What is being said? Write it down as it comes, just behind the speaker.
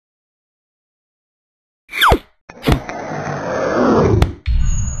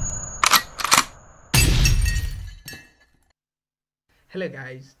Hello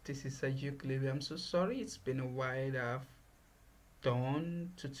guys, this is Ayinkulebe. I'm so sorry it's been a while that I've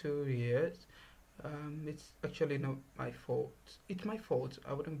done tutorials. It's actually not my fault. It's my fault.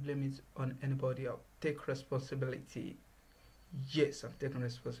 I wouldn't blame it on anybody. I'll take responsibility. Yes, I've taken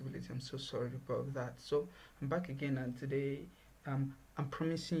responsibility. I'm so sorry about that. So I'm back again, and today I'm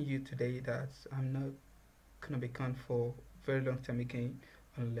promising you today that I'm not gonna be gone for a very long time again,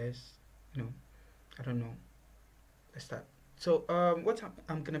 unless you know, I don't know. Let's start. So what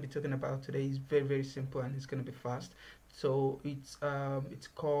I'm gonna be talking about today is very simple, and it's gonna be fast. So it's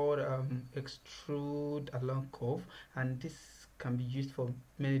called extrude along curve, and this can be used for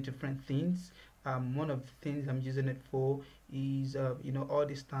many different things. One of the things I'm using it for is all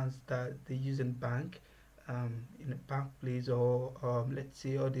the stands that they use in bank, in a bank place, or let's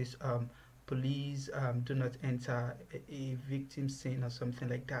say all these police do not enter a victim scene or something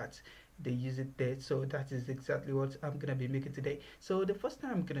like that. They use it there, so that is exactly what I'm gonna be making today. So the first thing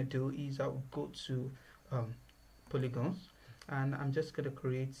I'm gonna do is I'll go to um, polygons, and I'm just gonna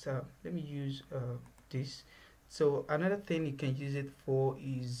create let me use this. So another thing you can use it for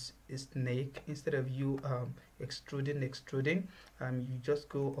is a snake. Instead of you extruding, you just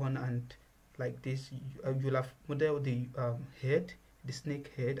go on and like this, you'll have model the head, the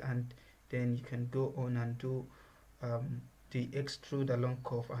snake head, and then you can go on and do the extrude along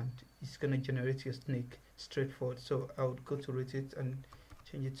curve, and it's going to generate your snake straightforward. So I would go to rotate and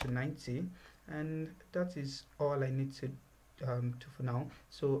change it to 90, and that is all I need to do for now.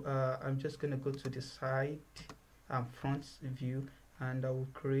 So I'm just going to go to the side front view, and I will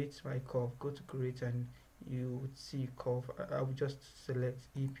create my curve. Go to create, and you would see curve. I will just select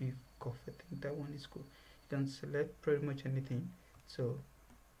EP curve. I think that one is cool. You can select pretty much anything. So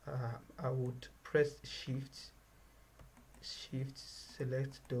I would press shift,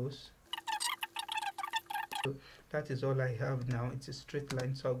 select those. So that is all I have now. It's a straight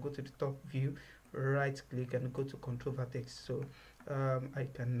line, so I'll go to the top view, right click, and go to control vertex. So I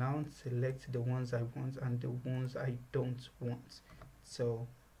can now select the ones I want and the ones I don't want. So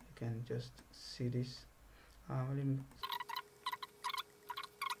you can just see this. Let me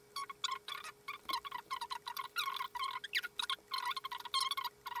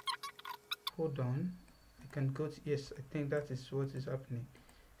hold on. I can go to, yes, I think that is what is happening.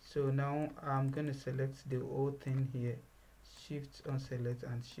 So now I'm going to select the whole thing here, shift on select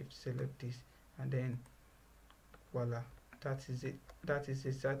and shift select this, and then voila, that is it. That is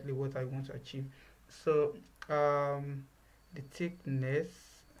exactly what I want to achieve. So the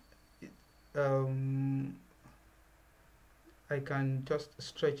thickness, I can just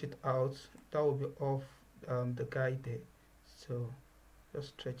stretch it out. That will be off the guide there, so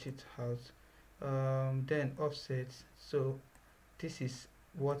just stretch it out. Then offset. So this is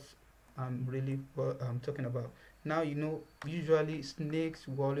what I'm really talking about. Now usually snakes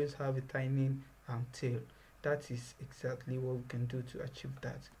will always have a tiny tail. That is exactly what we can do to achieve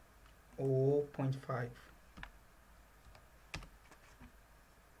that. 0.5. I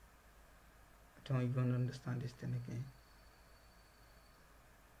don't even understand this thing again.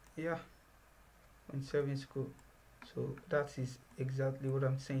 Yeah, 0.7 is cool. So that is exactly what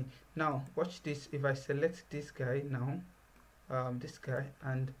I'm saying. Now watch this. If I select this guy now, this guy,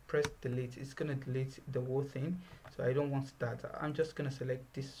 and press delete, it's gonna delete the whole thing. So I don't want that. I'm just gonna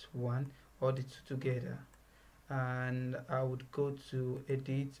select this one or the two together, and I would go to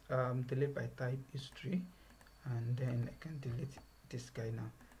edit, delete by type history, and then I can delete this guy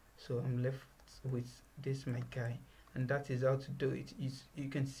now. So I'm left with this my guy, and that is how to do it. You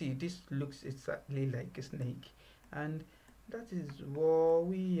can see this looks exactly like a snake, and that is what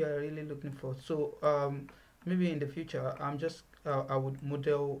we are really looking for. So maybe in the future I would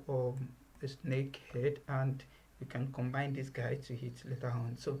model a snake head, and we can combine this guy to hit later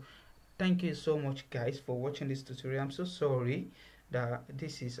on. So thank you so much guys for watching this tutorial. I'm so sorry that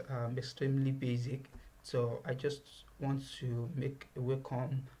this is extremely basic, so I just want to make a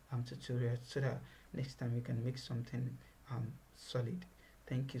welcome tutorial so that next time we can make something solid.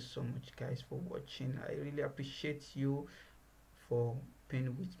 Thank you so much guys for watching. I really appreciate you for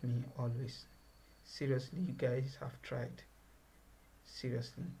being with me always. Seriously, you guys have tried.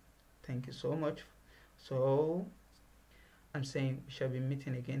 Seriously, thank you so much. So I'm saying we shall be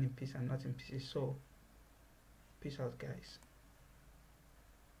meeting again in peace and not in pieces. So peace out guys.